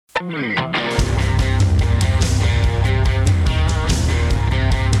Welcome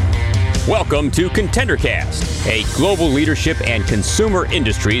to ContenderCast, a global leadership and consumer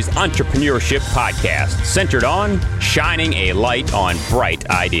industries entrepreneurship podcast centered on shining a light on bright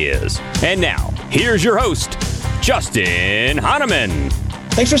ideas. And now, here's your host, Justin Hahnemann.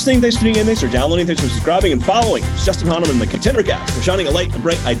 Thanks for listening, thanks for tuning in, thanks for downloading, thanks for subscribing and following. It's Justin Hahnemann, the ContenderCast. We're shining a light on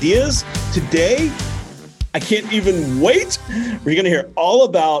bright ideas. Today, I can't even wait. We're going to hear all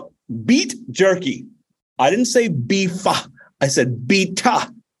about beet jerky. I didn't say beefa, I said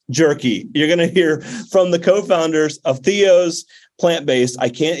beta jerky. You're going to hear from the co-founders of Theo's Plant-Based. I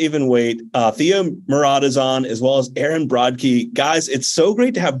can't even wait. Theo Murad is on, as well as Aaron Brodkey. Guys, it's so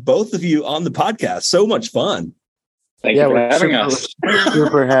great to have both of you on the podcast. So much fun. Thank you for having us.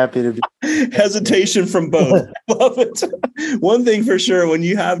 Super happy to be. Hesitation from both. Love it. One thing for sure, when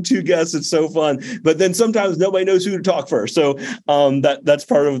you have two guests, it's so fun. But then sometimes nobody knows who to talk first. So that's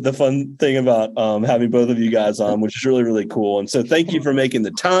part of the fun thing about having both of you guys on, which is really, really cool. And so thank you for making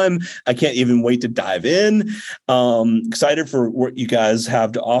the time. I can't even wait to dive in. Excited for what you guys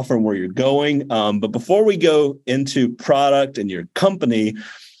have to offer and where you're going. But before we go into product and your company,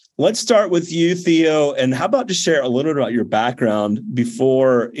 let's start with you, Theo, and how about just share a little bit about your background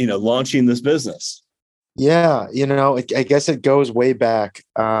before, launching this business? Yeah, I guess it goes way back.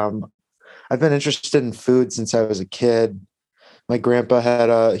 I've been interested in food since I was a kid. My grandpa had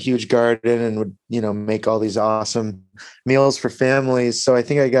a huge garden and would, make all these awesome meals for families. So I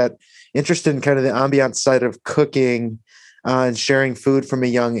think I got interested in kind of the ambient side of cooking and sharing food from a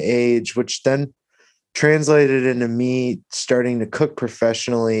young age, which then translated into me starting to cook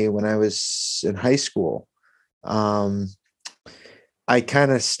professionally when I was in high school. I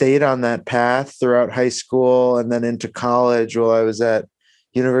kind of stayed on that path throughout high school and then into college while I was at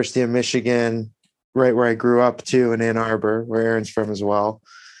University of Michigan, right where I grew up too, in Ann Arbor, where Aaron's from as well.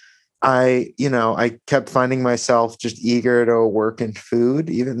 I kept finding myself just eager to work in food,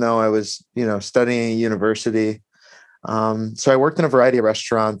 even though I was, studying at university. So I worked in a variety of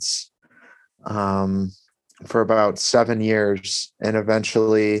restaurants for about 7 years and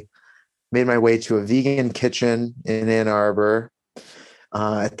eventually made my way to a vegan kitchen in Ann Arbor.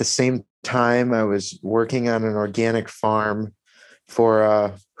 At the same time, I was working on an organic farm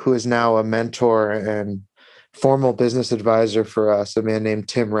for who is now a mentor and formal business advisor for us, a man named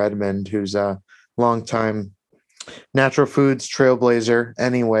Tim Redmond, who's a longtime natural foods trailblazer.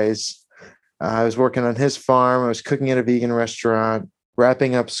 Anyways, I was working on his farm. I was cooking at a vegan restaurant,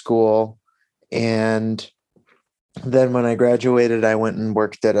 wrapping up school. And then when I graduated, I went and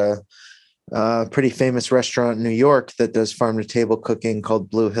worked at a pretty famous restaurant in New York that does farm-to-table cooking called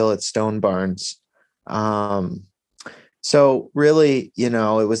Blue Hill at Stone Barns. So really,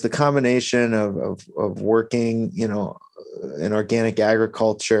 it was the combination of working, in organic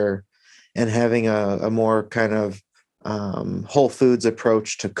agriculture and having a more kind of whole foods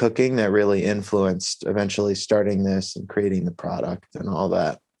approach to cooking that really influenced eventually starting this and creating the product and all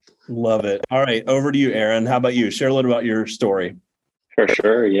that. Love it. All right. Over to you, Aaron. How about you? Share a little about your story. For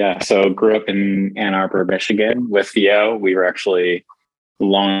sure. Yeah. So grew up in Ann Arbor, Michigan with Theo. We were actually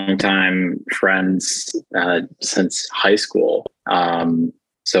longtime friends since high school.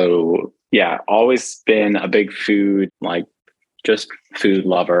 So yeah, always been a big food, just food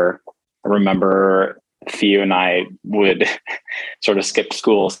lover. I remember Theo and I would sort of skip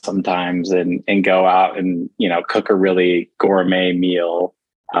school sometimes and go out and, cook a really gourmet meal.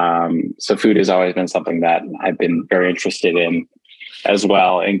 So food has always been something that I've been very interested in as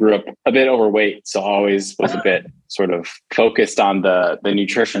well, and grew up a bit overweight. So always was a bit sort of focused on the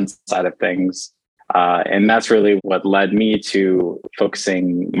nutrition side of things. And that's really what led me to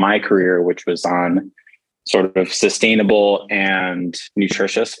focusing my career, which was on sort of sustainable and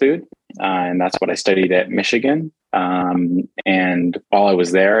nutritious food. And that's what I studied at Michigan. And while I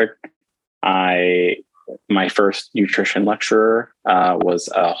was there, my first nutrition lecturer was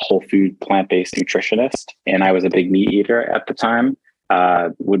a whole food plant-based nutritionist, and I was a big meat eater at the time.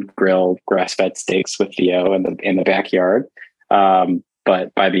 Would grill grass-fed steaks with Theo in the backyard.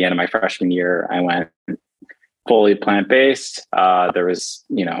 But by the end of my freshman year, I went fully plant-based. There was,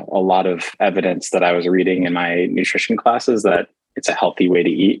 a lot of evidence that I was reading in my nutrition classes that it's a healthy way to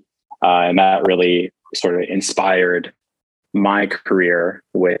eat, and that really sort of inspired my career,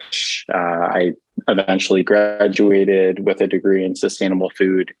 which I eventually graduated with a degree in sustainable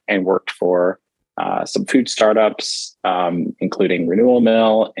food and worked for some food startups, including Renewal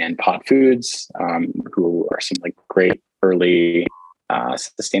Mill and Pot Foods, who are some great early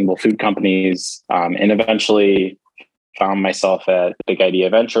sustainable food companies, and eventually found myself at Big Idea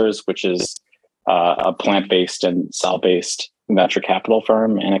Ventures, which is a plant-based and cell-based venture capital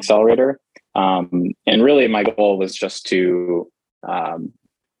firm and accelerator. And really my goal was just to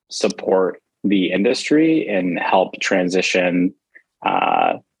support the industry and help transition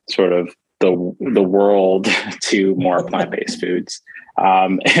sort of the world to more plant-based foods,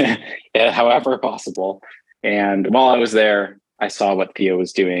 however possible. And while I was there, I saw what Theo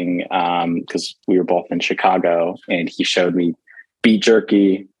was doing because we were both in Chicago, and he showed me beet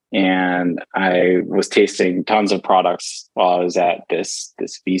jerky, and I was tasting tons of products while I was at this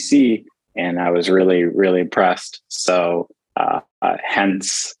VC, and I was really, really impressed. So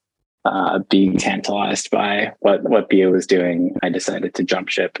hence being tantalized by what Theo was doing, I decided to jump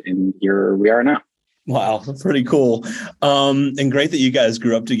ship, and here we are now. Wow, that's pretty cool. And great that you guys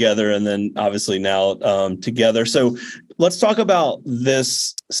grew up together and then obviously now together. So let's talk about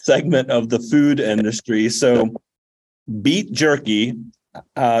this segment of the food industry. So beet jerky,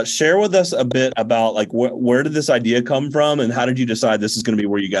 share with us a bit about like where did this idea come from, and how did you decide this is going to be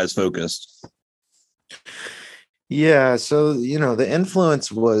where you guys focused? Yeah, so the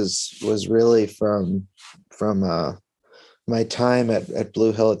influence was really from my time at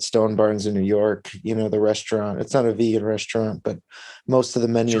Blue Hill at Stone Barns in New York. The restaurant, it's not a vegan restaurant, but most of the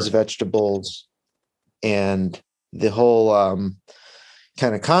menu is vegetables, and the whole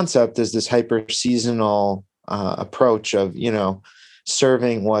kind of concept is this hyper seasonal approach of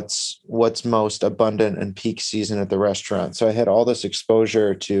serving what's most abundant in peak season at the restaurant. So I had all this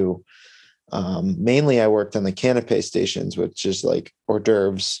exposure to mainly I worked on the canapé stations, which is like hors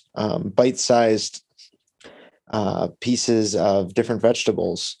d'oeuvres, bite-sized pieces of different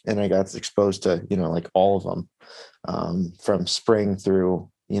vegetables. And I got exposed to, like all of them from spring through,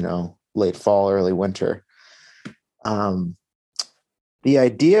 late fall, early winter. The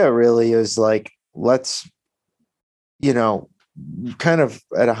idea really is like, let's, kind of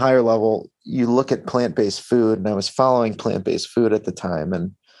at a higher level, you look at plant-based food, and I was following plant-based food at the time,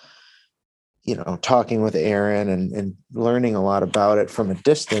 and talking with Aaron and learning a lot about it from a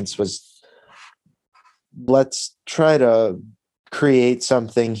distance was, let's try to create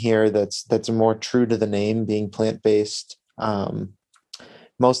something here that's more true to the name, being plant-based.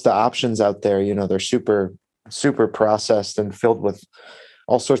 Most of the options out there, they're super, super processed and filled with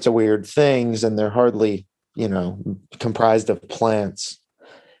all sorts of weird things, and they're hardly, comprised of plants.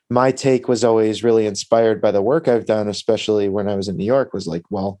 My take was always really inspired by the work I've done, especially when I was in New York, was like,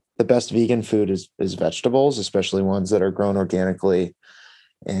 well, the best vegan food is vegetables, especially ones that are grown organically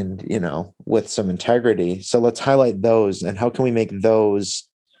and, with some integrity. So let's highlight those, and how can we make those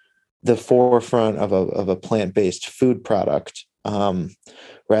the forefront of a plant-based food product,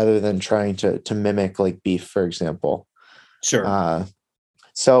 rather than trying to mimic like beef, for example. Sure.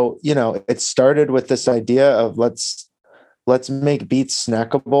 So, it started with this idea of let's make beets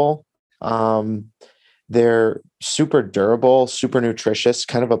snackable. They're super durable, super nutritious,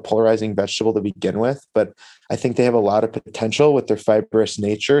 kind of a polarizing vegetable to begin with, but I think they have a lot of potential with their fibrous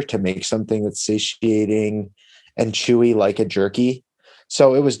nature to make something that's satiating and chewy like a jerky.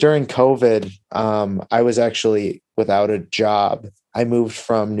 So it was during COVID. I was actually without a job. I moved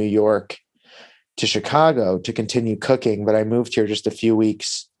from New York to Chicago to continue cooking, but I moved here just a few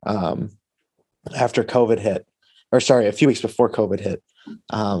weeks after COVID hit, a few weeks before COVID hit.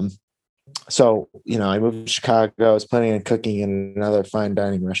 So, I moved to Chicago. I was planning on cooking in another fine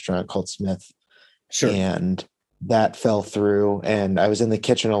dining restaurant called Smith. Sure. And that fell through, and I was in the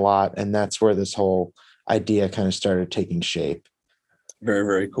kitchen a lot. And that's where this whole idea kind of started taking shape. Very,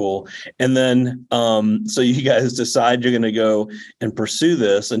 very cool. And then, so you guys decide you're going to go and pursue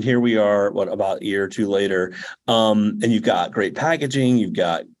this. And here we are, about a year or two later. And you've got great packaging, you've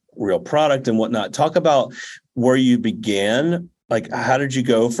got real product and whatnot. Talk about where you began. Like, how did you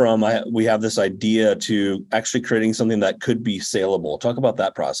go from, we have this idea, to actually creating something that could be saleable? Talk about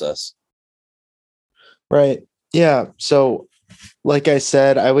that process. Right. Yeah. So like I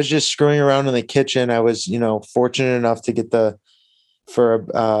said, I was just screwing around in the kitchen. I was, fortunate enough to get for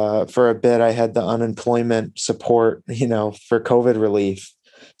a bit, I had the unemployment support, for COVID relief.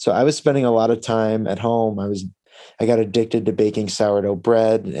 So I was spending a lot of time at home. I got addicted to baking sourdough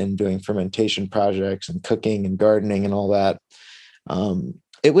bread and doing fermentation projects and cooking and gardening and all that.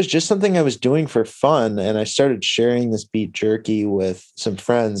 It was just something I was doing for fun. And I started sharing this beet jerky with some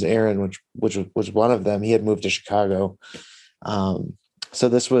friends, Aaron, which was one of them. He had moved to Chicago. So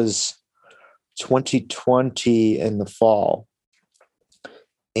this was 2020 in the fall.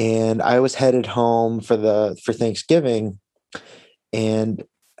 And I was headed home for Thanksgiving, and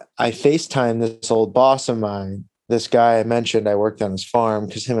I FaceTimed this old boss of mine, this guy I mentioned I worked on his farm,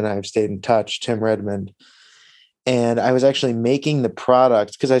 because him and I have stayed in touch, Tim Redmond. And I was actually making the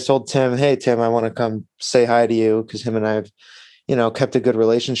product because I told Tim, hey, Tim, I want to come say hi to you, because him and I have kept a good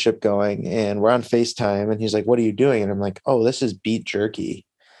relationship going, and we're on FaceTime, and he's like, "What are you doing?" And I'm like, "Oh, this is beet jerky."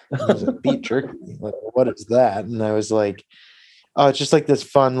 And he's like, "Beet jerky? Like, what is that?" And I was like, "Oh, it's just like this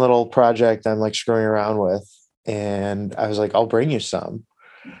fun little project I'm like screwing around with." And I was like, "I'll bring you some."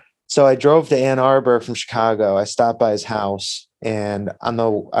 So I drove to Ann Arbor from Chicago. I stopped by his house, and on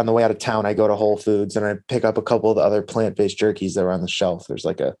the way out of town, I go to Whole Foods and I pick up a couple of the other plant-based jerkies that were on the shelf. There's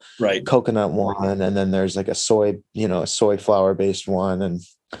like a coconut one, and then there's like a soy flour-based one. And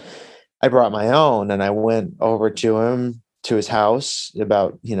I brought my own, and I went over to him to his house.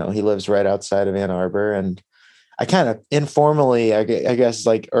 He lives right outside of Ann Arbor, and I kind of informally, I guess,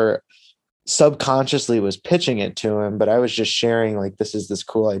 or subconsciously was pitching it to him, but I was just sharing like, this is this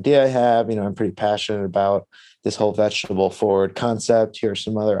cool idea I have, I'm pretty passionate about this whole vegetable forward concept. Here are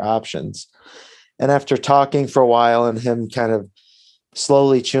some other options. And after talking for a while and him kind of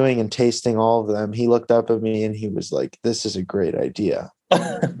slowly chewing and tasting all of them, he looked up at me and he was like, "This is a great idea."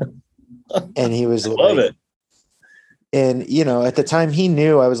 And he was love it. And, at the time he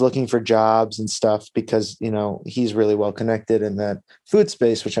knew I was looking for jobs and stuff because, he's really well connected in that food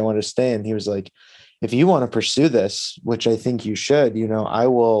space, which I wanted to stay in. He was like, "If you want to pursue this, which I think you should, I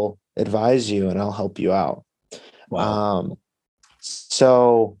will advise you and I'll help you out." Wow.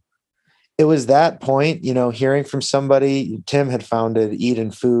 So it was that point, hearing from somebody. Tim had founded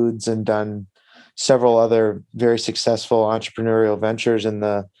Eden Foods and done several other very successful entrepreneurial ventures in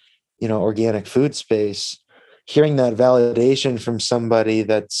the, organic food space. Hearing that validation from somebody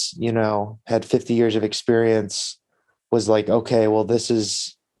that's, had 50 years of experience was like, okay, well,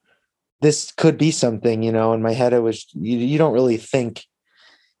 this could be something, in my head. It was, you don't really think,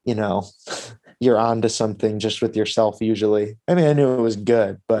 you're onto something just with yourself. Usually. I mean, I knew it was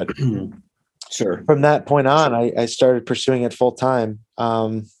good, but sure. From that point on, I started pursuing it full time.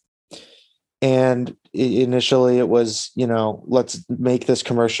 And initially it was, let's make this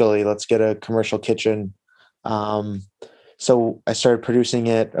commercially, let's get a commercial kitchen. So I started producing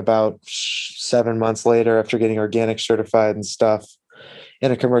it about 7 months later after getting organic certified and stuff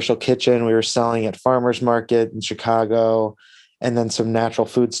in a commercial kitchen. We were selling at farmers market in Chicago and then some natural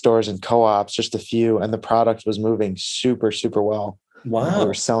food stores and co-ops, just a few. And the product was moving super, super well. Wow. We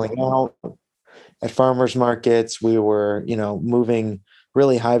were selling out at farmers markets. We were, moving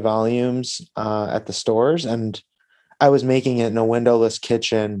really high volumes at the stores. And I was making it in a windowless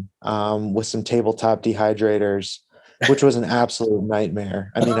kitchen with some tabletop dehydrators, which was an absolute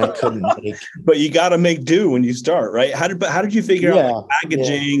nightmare. I mean, I couldn't make. But you got to make do when you start, right? How did you figure out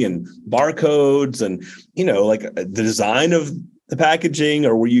packaging and barcodes and like the design of the packaging,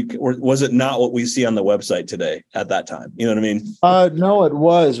 or was it not what we see on the website today at that time? You know what I mean? No, it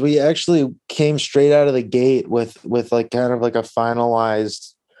was. We actually came straight out of the gate with like kind of like a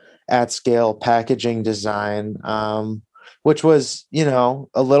finalized at scale packaging design, which was, a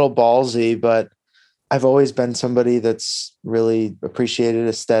little ballsy, but I've always been somebody that's really appreciated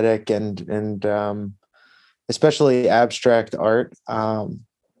aesthetic and especially abstract art.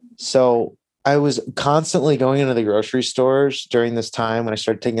 So I was constantly going into the grocery stores during this time when I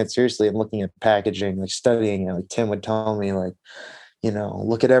started taking it seriously and looking at packaging, like studying it. Like Tim would tell me, like,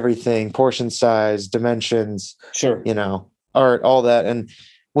 look at everything, portion size, dimensions, sure, art, all that. And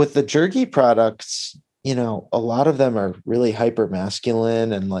with the jerky products, a lot of them are really hyper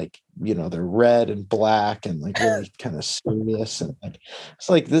masculine and like, they're red and black and like really kind of serious. And like, it's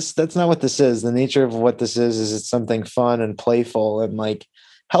like that's not what this is. The nature of what this is it's something fun and playful and like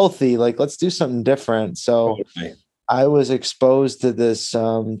healthy. Like, let's do something different. So I was exposed to this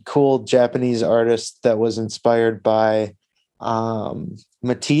cool Japanese artist that was inspired by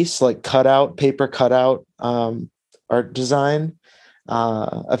Matisse, like paper cutout art design.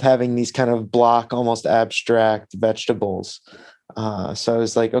 Of having these kind of block, almost abstract vegetables. So I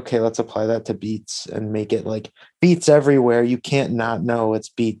was like, okay, let's apply that to beets and make it like beets everywhere. You can't not know it's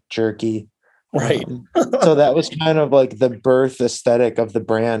beet jerky. Right. So that was kind of like the birth aesthetic of the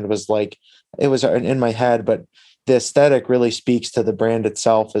brand. Was like, it was in my head, but the aesthetic really speaks to the brand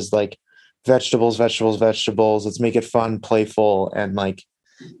itself as like vegetables. Let's make it fun, playful, and like,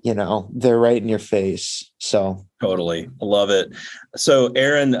 they're right in your face. So totally. I love it. So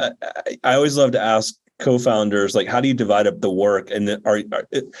Aaron, I always love to ask co-founders, like, how do you divide up the work? And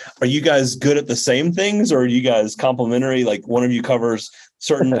are you guys good at the same things, or are you guys complementary? Like one of you covers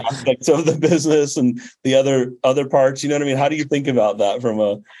certain aspects of the business and the other parts, you know what I mean? How do you think about that from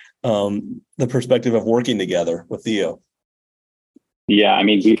the perspective of working together with Theo? Yeah. I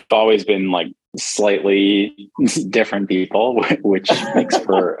mean, we've always been like slightly different people, which makes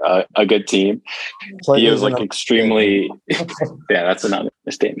for a good team. Theo's like extremely, yeah, that's another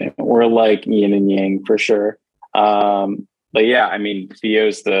statement. We're like yin and yang for sure. But yeah, I mean,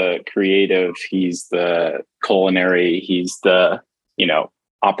 Theo's the creative, he's the culinary, he's the,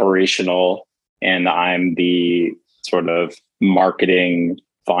 operational, and I'm the sort of marketing,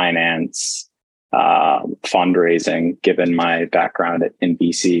 finance, fundraising, given my background in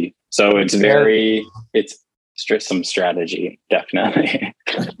BC. So it's some strategy, definitely.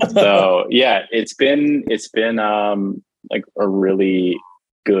 So yeah, it's been like a really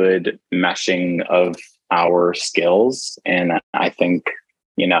good meshing of our skills. And I think,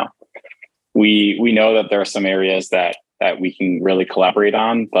 we know that there are some areas that we can really collaborate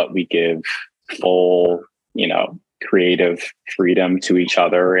on, but we give full, creative freedom to each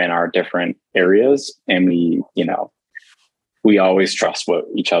other in our different areas. And we always trust what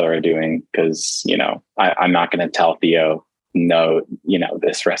each other are doing, because, I'm not going to tell Theo, no,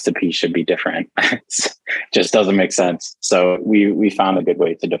 this recipe should be different. It just doesn't make sense. So we found a good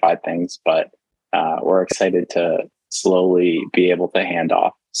way to divide things, but we're excited to slowly be able to hand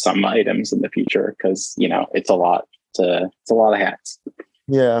off some items in the future, because it's a lot of hats.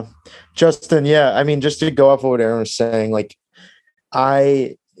 Yeah, Justin. Yeah, I mean, just to go off of what Aaron was saying, like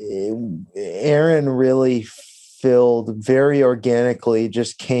Aaron really filled very organically,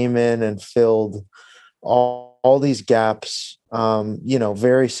 just came in and filled all these gaps,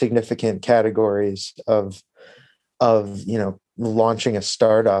 very significant categories of launching a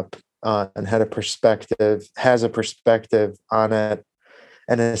startup, and has a perspective on it,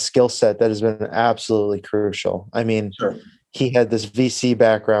 and a skill set that has been absolutely crucial. I mean, sure. He had this VC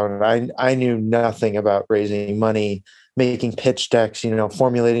background. I knew nothing about raising money, making pitch decks,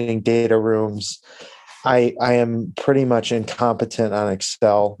 formulating data rooms. I am pretty much incompetent on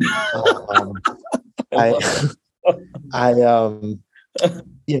Excel. Him and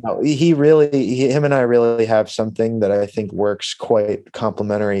I really have something that I think works quite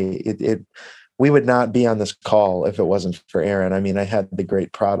complementary. We would not be on this call if it wasn't for Aaron. I mean, I had the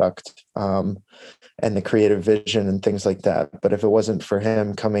great product, and the creative vision and things like that. But if it wasn't for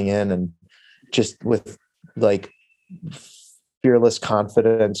him coming in and just with like fearless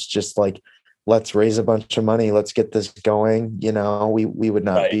confidence, just like, let's raise a bunch of money, let's get this going, we would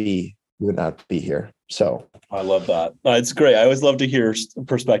not be here. So I love that. It's great. I always love to hear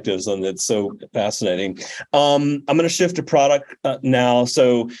perspectives, and it's so fascinating. I'm going to shift to product now.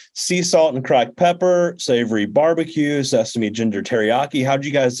 So sea salt and cracked pepper, savory barbecue, sesame ginger teriyaki. How did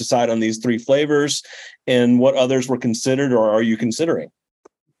you guys decide on these 3 flavors, and what others were considered or are you considering?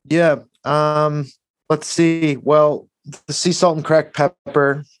 Yeah. Let's see. Well, the sea salt and cracked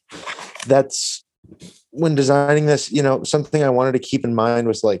pepper, that's when designing this, something I wanted to keep in mind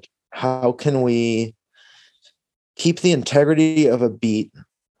was like, how can we keep the integrity of a beet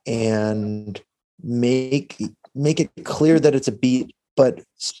and make it clear that it's a beet, but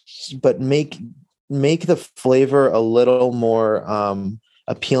make the flavor a little more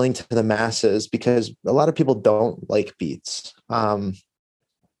appealing to the masses, because a lot of people don't like beets.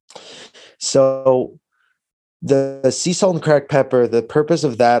 So the sea salt and cracked pepper, the purpose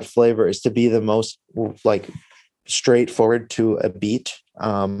of that flavor is to be the most like straightforward to a beet.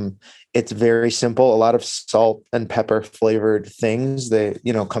 It's very simple. A lot of salt and pepper flavored things,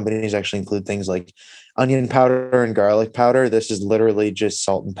 companies actually include things like onion powder and garlic powder. This is literally just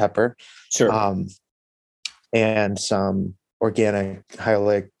salt and pepper. Sure. And some organic high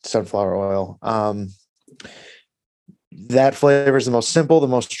oleic sunflower oil. That flavor is the most simple, the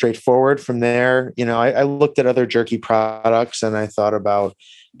most straightforward. From there, I looked at other jerky products, and I thought about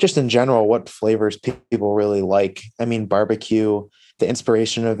just in general, what flavors people really like. I mean, barbecue, the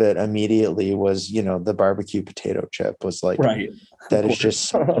inspiration of it immediately was, the barbecue potato chip was like, right. That is just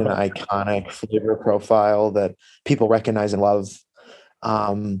such an iconic flavor profile that people recognize and love.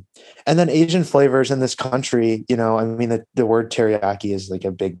 And then Asian flavors in this country, the word teriyaki is like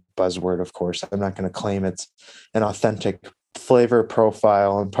a big buzzword, of course. I'm not going to claim it's an authentic flavor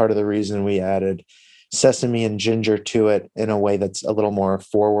profile. And part of the reason we added sesame and ginger to it in a way that's a little more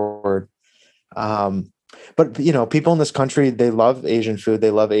forward. But people in this country, they love Asian food.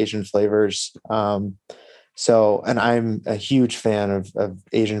 They love Asian flavors. And I'm a huge fan of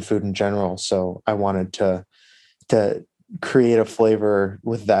Asian food in general. So I wanted to create a flavor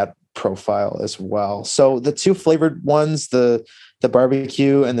with that profile as well. So the 2 flavored ones, the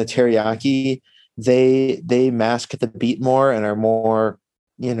barbecue and the teriyaki, they mask the beet more and are more,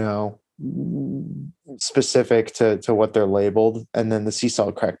 specific to what they're labeled. And then the sea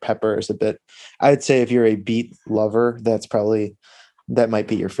salt cracked pepper is a bit, I'd say if you're a beet lover, that might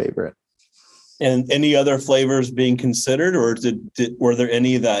be your favorite. And any other flavors being considered, or were there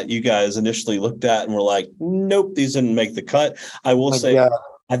any that you guys initially looked at and were like, nope, these didn't make the cut? I will say,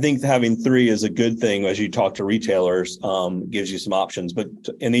 I think having 3 is a good thing as you talk to retailers, gives you some options. But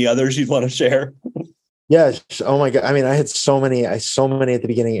any others you'd want to share? Yeah. Oh my God. I mean, I had so many at the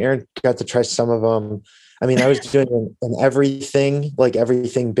beginning. Aaron got to try some of them. I mean, I was doing an everything, like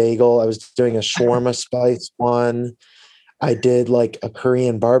everything bagel. I was doing a shawarma spice one. I did like a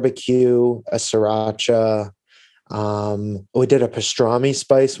Korean barbecue, a sriracha. We did a pastrami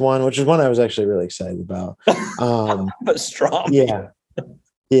spice one, which is one I was actually really excited about. Pastrami. Yeah.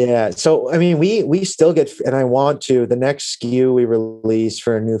 Yeah. So, I mean, we still get, and I want to, the next SKU we release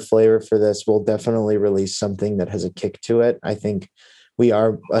for a new flavor for this, we'll definitely release something that has a kick to it. I think we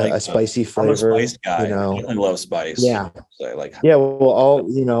are a spicy flavor. I'm a spice guy. You know, I love spice. Yeah. So Yeah. Well,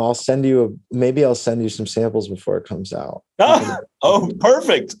 I'll send you some samples before it comes out. Oh,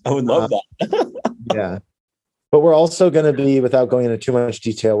 perfect. I would love that. Yeah. But we're also going to be, without going into too much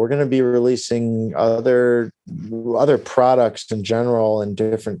detail, we're going to be releasing other products in general in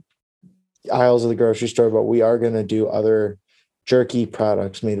different aisles of the grocery store. But we are going to do other jerky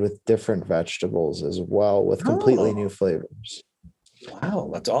products made with different vegetables as well, with completely new flavors. Wow,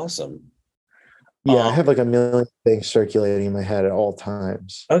 that's awesome. Yeah, I have like a million things circulating in my head at all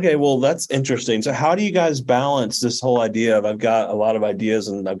times. Okay, well, that's interesting. So how do you guys balance this whole idea of I've got a lot of ideas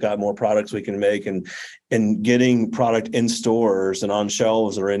and I've got more products we can make and getting product in stores and on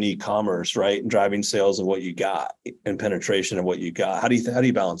shelves or in e-commerce, right? And driving sales of what you got and penetration of what you got. How do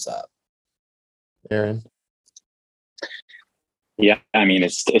you balance that? Aaron? Yeah, I mean,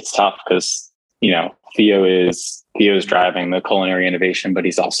 it's tough because, Theo's driving the culinary innovation, but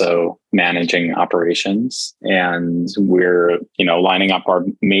he's also managing operations. And we're, lining up our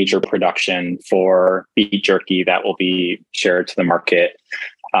major production for beef jerky that will be shared to the market,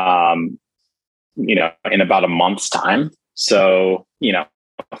 in about a month's time. So,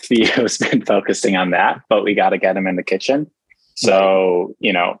 Theo's been focusing on that, but we got to get him in the kitchen. So,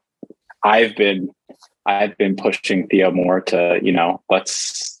 I've been pushing Theo more to,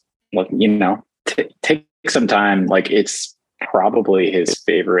 take some time. Like, it's probably his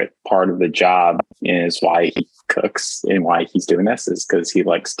favorite part of the job is why he cooks and why he's doing this is because he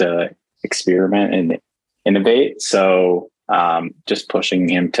likes to experiment and innovate. So just pushing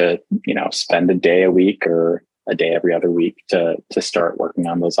him to, spend a day a week or a day every other week to start working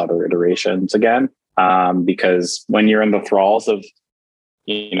on those other iterations again. Because when you're in the thralls of,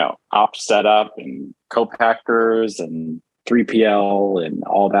 op setup and co-packers and 3PL and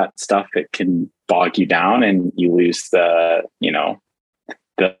all that stuff, it can bog you down and you lose the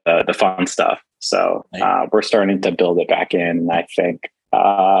fun stuff. So we're starting to build it back in. I think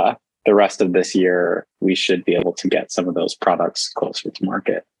the rest of this year, we should be able to get some of those products closer to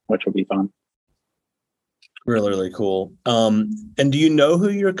market, which will be fun. Really, really cool. And do you know who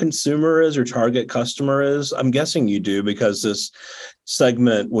your consumer is or target customer is? I'm guessing you do because this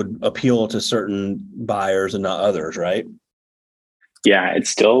segment would appeal to certain buyers and not others, right? Yeah, it's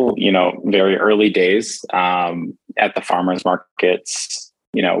still, very early days at the farmers markets.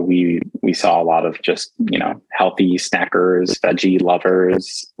 We saw a lot of just, healthy snackers, veggie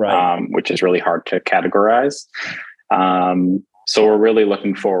lovers, right. Which is really hard to categorize. So we're really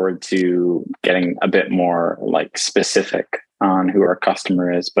looking forward to getting a bit more like specific on who our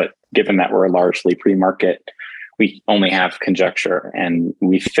customer is. But given that we're largely pre-market, we only have conjecture, and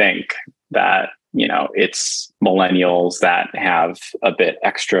we think that it's millennials that have a bit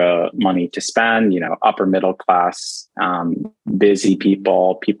extra money to spend, upper middle class, busy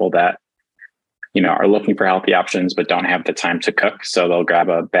people that, are looking for healthy options, but don't have the time to cook. So they'll grab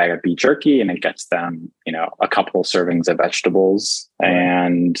a bag of beef jerky and it gets them, a couple servings of vegetables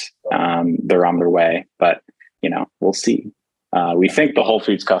and they're on their way. But, we'll see. We think the Whole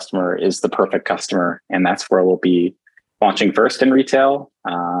Foods customer is the perfect customer, and that's where we'll be launching first in retail.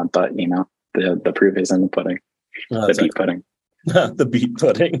 But, the proof is in the pudding, the beet pudding. The beet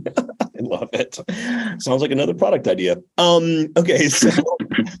pudding. I love it. Sounds like another product idea. Okay, so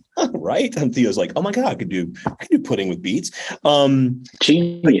right. And Theo's like, oh my God, I could do pudding with beets.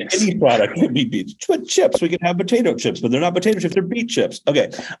 Genius. Like any product could be beets. With chips, we could have potato chips, but they're not potato chips, they're beet chips.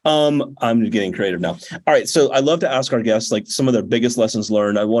 Okay. I'm getting creative now. All right. So I love to ask our guests like some of their biggest lessons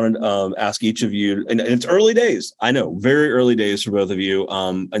learned. I wanted to ask each of you, and it's early days. I know, very early days for both of you,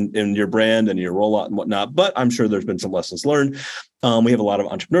 in your brand and your rollout and whatnot, but I'm sure there's been some lessons learned. We have a lot of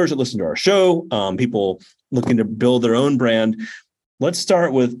entrepreneurs that listen to our show, people looking to build their own brand. Let's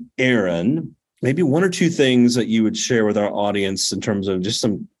start with Aaron. Maybe one or two things that you would share with our audience in terms of just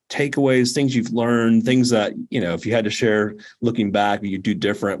some takeaways, things you've learned, things that, if you had to share looking back, you do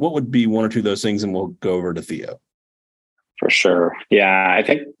different. What would be one or two of those things? And we'll go over to Theo. For sure. Yeah, I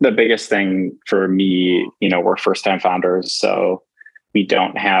think the biggest thing for me, we're first-time founders. So we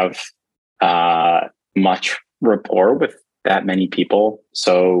don't have much rapport with that many people.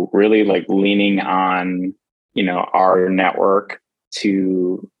 So really like leaning on, our network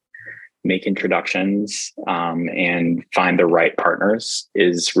to make introductions and find the right partners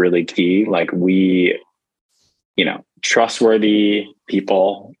is really key. Like trustworthy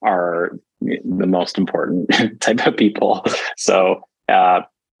people are the most important type of people. So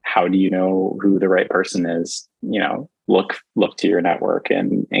how do you know who the right person is? Look to your network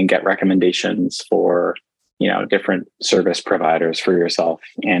and get recommendations for, different service providers for yourself.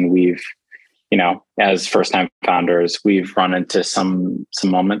 And we've, as first-time founders, we've run into some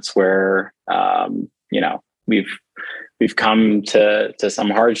moments where, we've come to some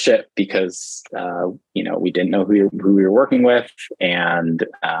hardship because, we didn't know who we were working with. And,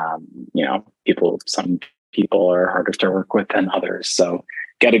 some people are harder to work with than others. So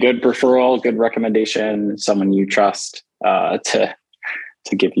get a good referral, good recommendation, someone you trust to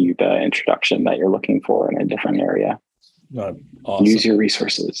give you the introduction that you're looking for in a different area. Awesome. Use your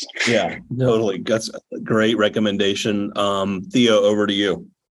resources. Yeah, totally. That's a great recommendation. Theo, over to you.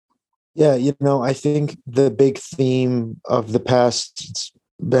 Yeah, I think the big theme of the past, it's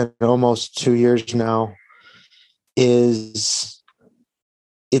been almost 2 years now, is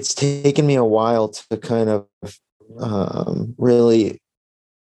it's taken me a while to kind of really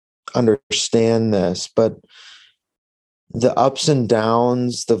understand this, but the ups and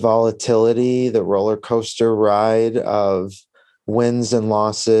downs, the volatility, the roller coaster ride of wins and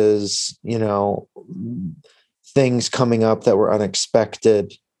losses, things coming up that were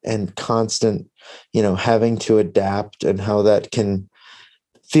unexpected and constant, having to adapt, and how that can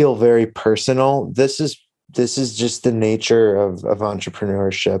feel very personal. This is just the nature of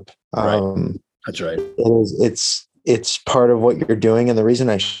entrepreneurship. Right. That's right. It's part of what you're doing. And the reason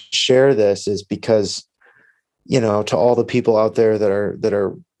I share this is because, to all the people out there that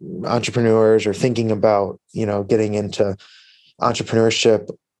are entrepreneurs or thinking about, getting into entrepreneurship,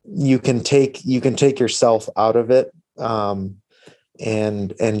 you can take yourself out of it.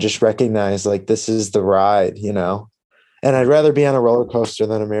 And just recognize, like, this is the ride, and I'd rather be on a roller coaster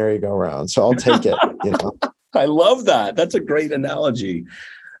than a merry-go-round. So I'll take it, I love that. That's a great analogy,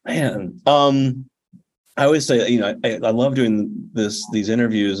 man. I always say, I love doing these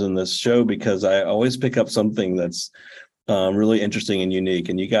interviews and this show because I always pick up something that's really interesting and unique.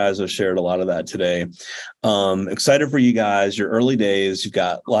 And you guys have shared a lot of that today. Excited for you guys, your early days. You've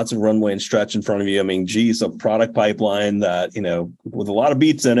got lots of runway and stretch in front of you. I mean, geez, a product pipeline that, with a lot of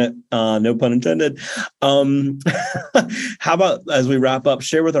beats in it, no pun intended. How about, as we wrap up,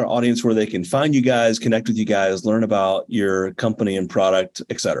 share with our audience where they can find you guys, connect with you guys, learn about your company and product,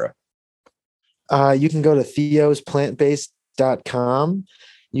 et cetera. You can go to theosplantbased.com.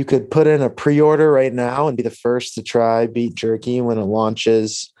 You could put in a pre-order right now and be the first to try beet jerky when it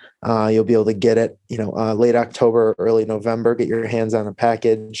launches. You'll be able to get it, late October, early November. Get your hands on a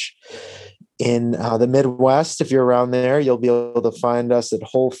package. In the Midwest, if you're around there, you'll be able to find us at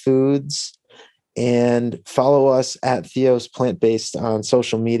Whole Foods, and follow us at Theos Plant Based on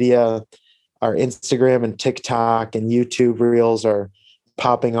social media. Our Instagram and TikTok and YouTube reels are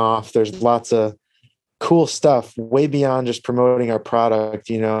popping off. There's lots of cool stuff way beyond just promoting our product,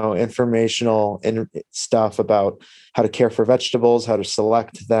 informational and stuff about how to care for vegetables, how to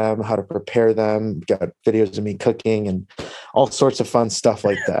select them, how to prepare them. We've got videos of me cooking and all sorts of fun stuff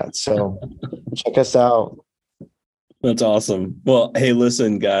like that. So check us out. That's awesome. Well, hey,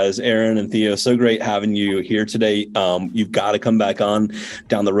 listen, guys, Aaron and Theo, so great having you here today. You've got to come back on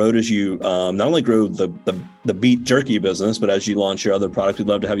down the road as you not only grow the beet jerky business, but as you launch your other product. We'd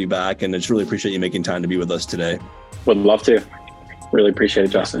love to have you back, and I just really appreciate you making time to be with us today. Would love to. Really appreciate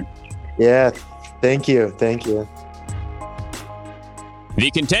it, Justin. Yeah, thank you. Thank you. The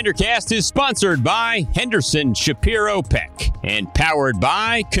ContenderCast is sponsored by Henderson Shapiro Peck and powered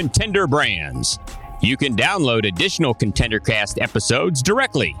by Contender Brands. You can download additional ContenderCast episodes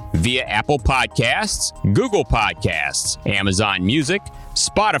directly via Apple Podcasts, Google Podcasts, Amazon Music,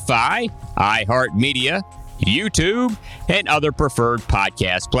 Spotify, iHeartMedia, YouTube, and other preferred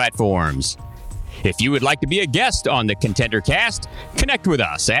podcast platforms. If you would like to be a guest on the ContenderCast, connect with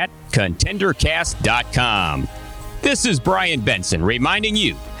us at contendercast.com. This is Brian Benson reminding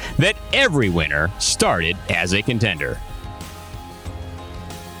you that every winner started as a contender.